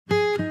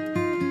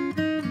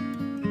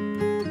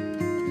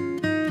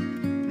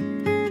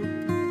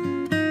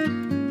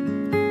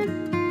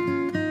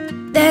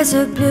There's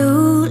a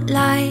blue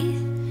light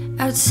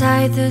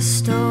outside the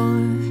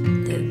store.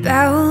 The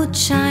bell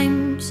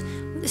chimes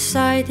with the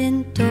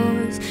sliding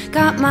doors.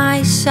 Got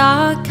my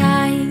sock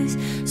eyes,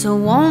 so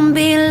won't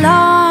be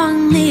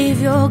long.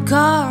 Leave your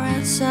car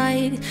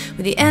outside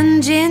with the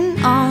engine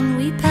on.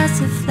 We pass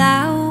the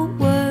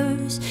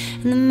flowers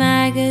and the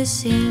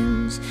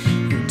magazines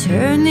and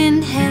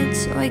turning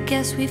heads, so I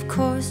guess we've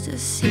caused a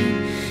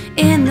scene.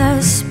 In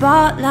the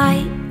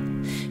spotlight,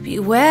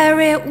 beware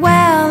it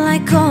well, I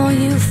call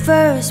you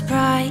first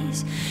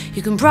prize.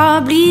 You can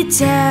probably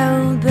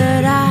tell,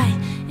 but I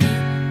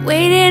ain't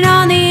waiting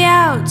on the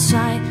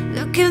outside,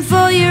 looking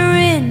for your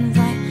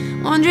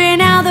invite, wondering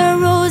how the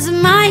rules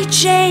might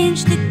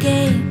change the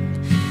game.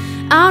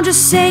 I'll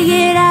just say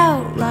it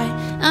outright,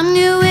 I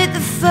knew it the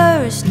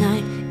first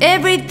night.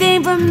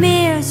 Everything from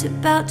here's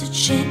about to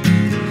change.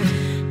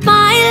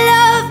 My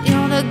love,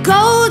 you're the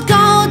gold,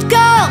 gold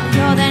girl.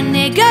 You're the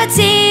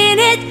nicotine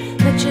hit,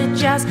 but you're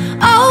just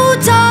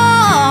old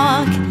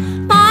talk.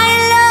 My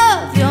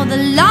love, you're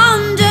the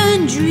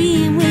London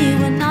dream. We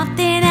were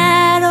nothing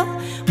at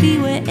all, we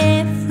were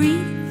everything.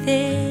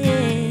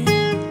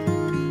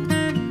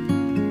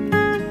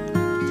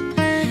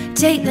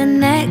 Take the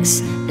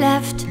next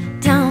left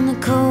down the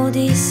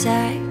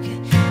cul-de-sac.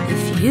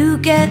 If you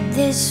get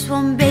this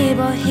one, babe,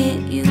 I'll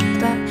hit you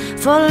back.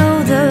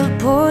 Follow the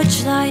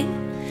porch light,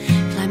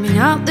 climbing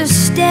up the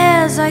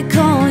stairs, I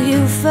call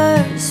you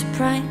first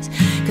prize.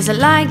 Cause I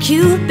like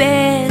you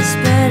best,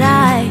 but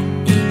I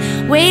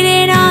ain't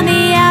waiting on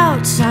the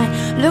outside,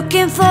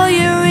 looking for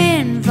your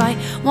invite,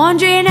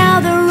 wondering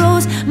how the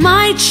rules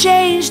might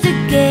change the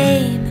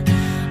game.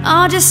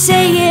 I'll just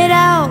say it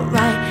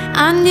outright,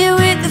 I knew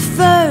it the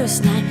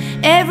first night.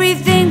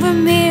 Everything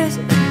from here's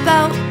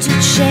about to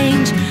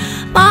change.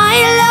 My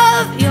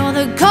love, you're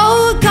the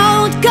cold,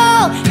 cold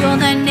girl. You're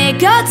the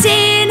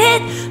nicotine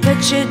hit, but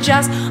you're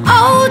just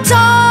old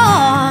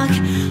talk.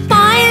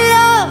 My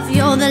love,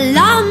 you're the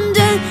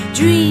London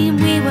dream.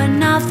 We were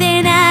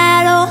nothing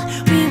at all,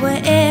 we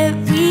were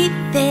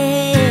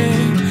everything.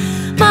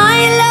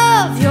 My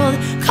love, you're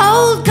the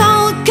cold,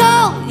 cold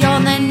girl.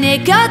 You're the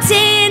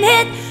nicotine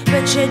hit,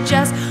 but you're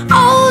just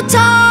old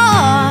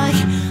talk.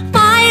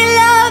 My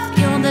love,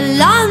 you're the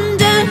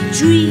London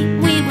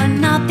dream. We were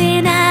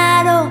nothing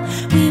at all,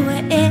 we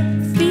were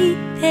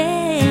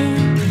everything.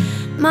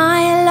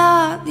 My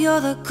love, you're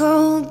the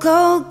cold,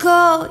 cold,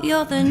 cold.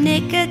 You're the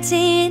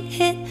nicotine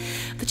hit,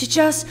 but you're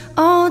just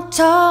old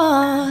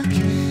talk.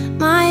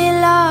 My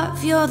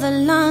love, you're the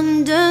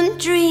London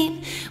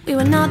dream. We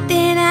were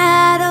nothing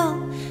at all,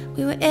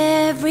 we were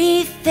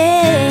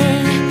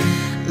everything.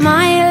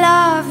 My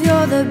love,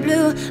 you're the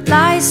blue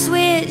light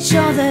switch.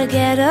 You're the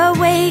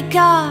getaway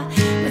car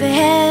with the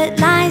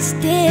headlights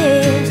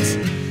dipped.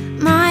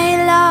 My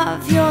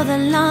love, you're the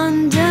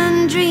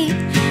London dream.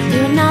 We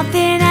were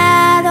nothing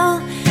at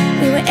all,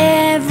 we were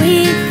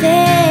everything.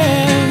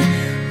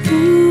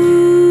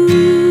 Ooh,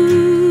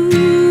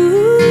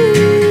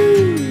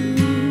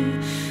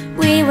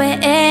 we were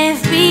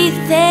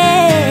everything.